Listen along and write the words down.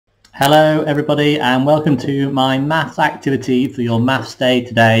Hello everybody and welcome to my maths activity for your maths day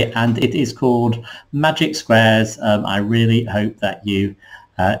today, and it is called Magic Squares. I really hope that you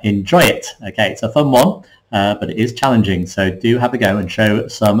enjoy it. Okay, it's a fun one, but it is challenging, so do have a go and show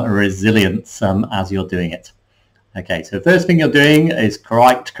some resilience as you're doing it. Okay, so the first thing you're doing is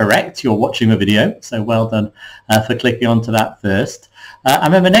correct. You're watching the video, so well done for clicking onto that first.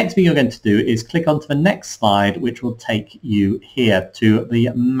 And then the next thing you're going to do is click onto the next slide, which will take you here to the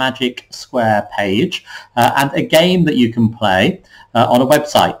Magic Square page and a game that you can play on a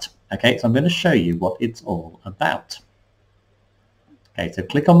website. Okay, so I'm going to show you what it's all about. Okay, so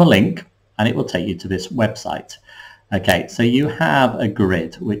click on the link and it will take you to this website. Okay, so you have a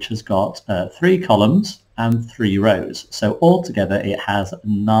grid which has got 3 columns and 3 rows. So altogether it has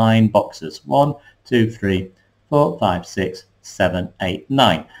 9 boxes. 1, 2, 3, 4, 5, 6, 7, 8,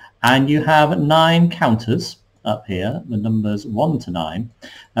 9. And you have 9 counters up here, the numbers 1 to 9,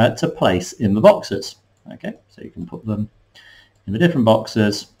 to place in the boxes. Okay, so you can put them in the different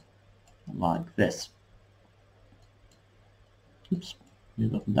boxes like this. Oops,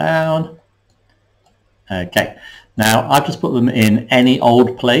 move up and down. Okay, now I've just put them in any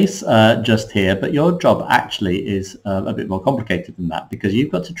old place just here, but your job actually is a bit more complicated than that, because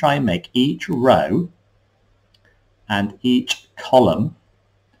you've got to try and make each row and each column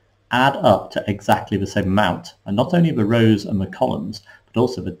add up to exactly the same amount. And not only the rows and the columns, but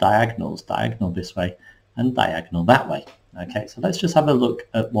also the diagonals, diagonal this way and diagonal that way. Okay, so let's just have a look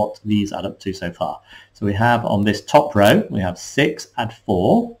at what these add up to so far. So we have on this top row, we have 6 add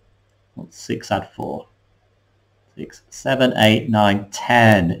 4. What's 6 add 4? 6, 7, 8, 9,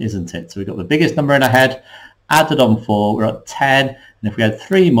 10, isn't it? So we've got the biggest number in our head, added on 4, we're at 10. And if we add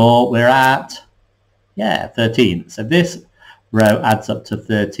 3 more, we're at 13. So this row adds up to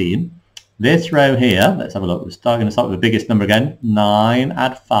 13. This row here, let's have a look. We're going to start with the biggest number again. 9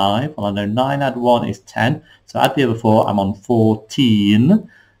 add 5. Well, I know 9 add 1 is 10. So add the other 4. I'm on 14.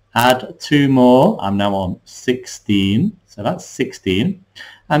 Add 2 more. I'm now on 16. So that's 16.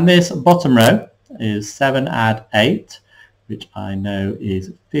 And this bottom row is 7 add 8, which I know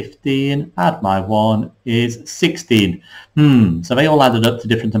is 15. Add my 1 is 16. So they all added up to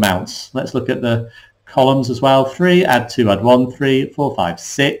different amounts. Let's look at the columns as well. 3 add 2 add 1, 3, 4, 5,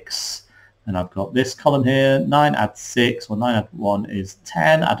 6. And I've got this column here. 9 add 6, or 9 add 1 is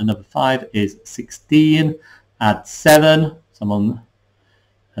 10. Add another 5 is 16. Add 7. 9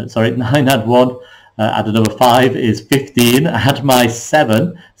 add 1. Add another 5 is 15. Add my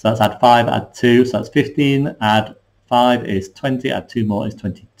 7. So that's add 5, add 2. So that's 15. Add 5 is 20. Add 2 more is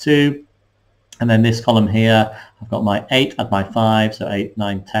 22. And then this column here, I've got my 8, add my 5, so 8,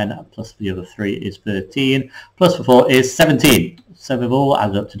 9, 10, plus the other 3 is 13, plus the 4 is 17. So they've all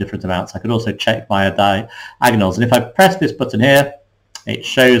added up to different amounts. I could also check my diagonals. And if I press this button here, it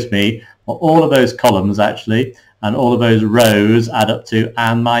shows me what all of those columns actually, and all of those rows add up to,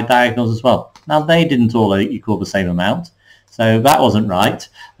 and my diagonals as well. Now they didn't all equal the same amount, so that wasn't right.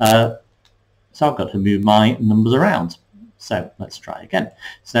 So I've got to move my numbers around. So let's try again.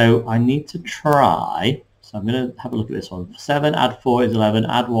 So I need to try, so I'm going to have a look at this one. 7 add 4 is 11,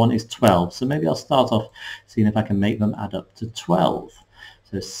 add 1 is 12. So maybe I'll start off seeing if I can make them add up to 12.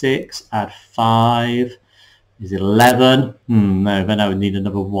 So 6 add 5 is 11. No, then I would need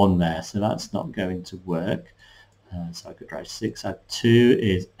another 1 there, so that's not going to work. So I could try 6 add 2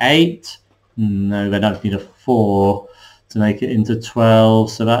 is 8. No, then I would need a 4 to make it into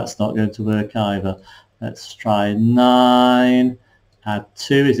 12, so that's not going to work either. Let's try 9, add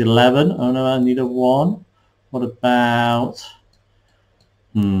 2 is 11. Oh no, I need a 1. What about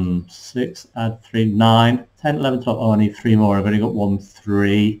 6, add 3, 9, 10, 11, 12. Oh, I need 3 more. I've only got 1,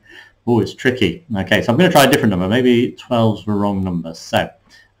 3. Oh, it's tricky. Okay, so I'm going to try a different number. Maybe 12's the wrong number. So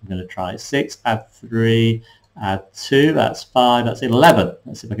I'm going to try 6, add 3, add 2. That's 5. That's 11.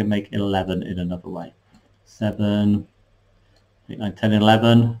 Let's see if I can make 11 in another way. 7, 8, 9, 10,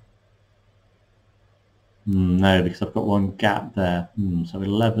 11. No, because I've got 1 gap there. So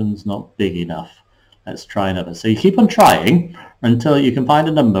 11's not big enough. Let's try another. So you keep on trying until you can find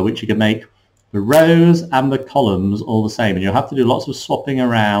a number which you can make the rows and the columns all the same. And you'll have to do lots of swapping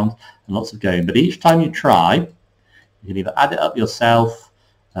around and lots of going. But each time you try, you can either add it up yourself,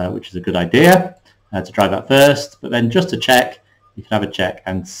 which is a good idea, to try that first. But then just to check, you can have a check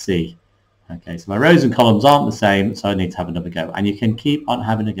and see. Okay, so my rows and columns aren't the same, so I need to have another go. And you can keep on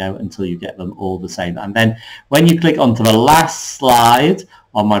having a go until you get them all the same. And then when you click onto the last slide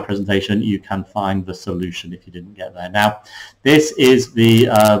on my presentation, you can find the solution if you didn't get there. Now, this is the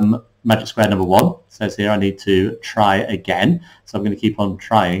magic square number 1. It says here I need to try again, so I'm going to keep on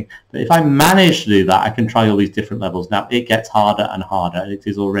trying. But if I manage to do that, I can try all these different levels. Now it gets harder and harder. It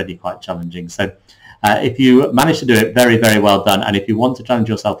is already quite challenging. So if you manage to do it, very, very well done. And if you want to challenge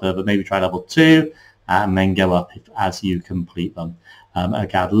yourself further, maybe try level 2 and then go up as you complete them.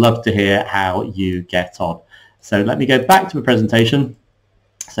 Okay, I'd love to hear how you get on. So let me go back to the presentation.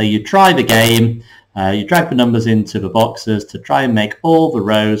 So you try the game. You drag the numbers into the boxes to try and make all the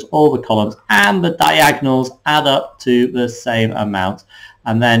rows, all the columns and the diagonals add up to the same amount.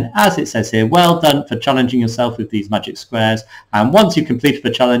 And then, as it says here, well done for challenging yourself with these magic squares. And once you've completed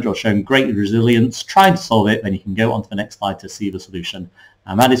the challenge or shown great resilience trying to solve it, then you can go on to the next slide to see the solution.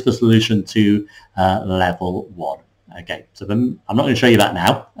 And that is the solution to level 1. Okay, so I'm not going to show you that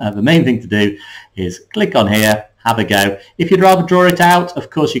now. The main thing to do is click on here, have a go. If you'd rather draw it out, of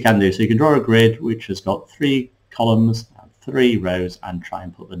course you can do. So you can draw a grid which has got 3 columns and 3 rows and try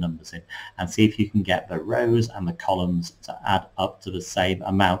and put the numbers in and see if you can get the rows and the columns to add up to the same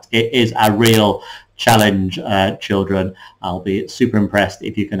amount. It is a real challenge, children. I'll be super impressed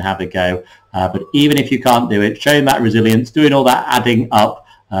if you can have a go. But even if you can't do it, showing that resilience, doing all that adding up,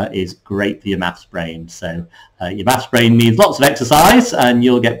 is great for your maths brain. So your maths brain needs lots of exercise, and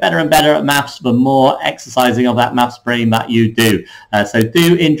you'll get better and better at maths the more exercising of that maths brain that you do. So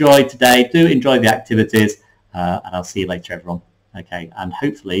do enjoy today, do enjoy the activities, and I'll see you later, everyone. Okay, and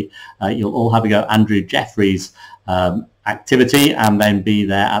hopefully you'll all have a go at Andrew Jeffrey's activity and then be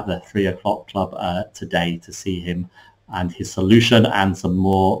there at the 3 o'clock club today to see him and his solution and some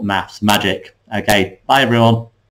more maths magic. Okay, bye everyone.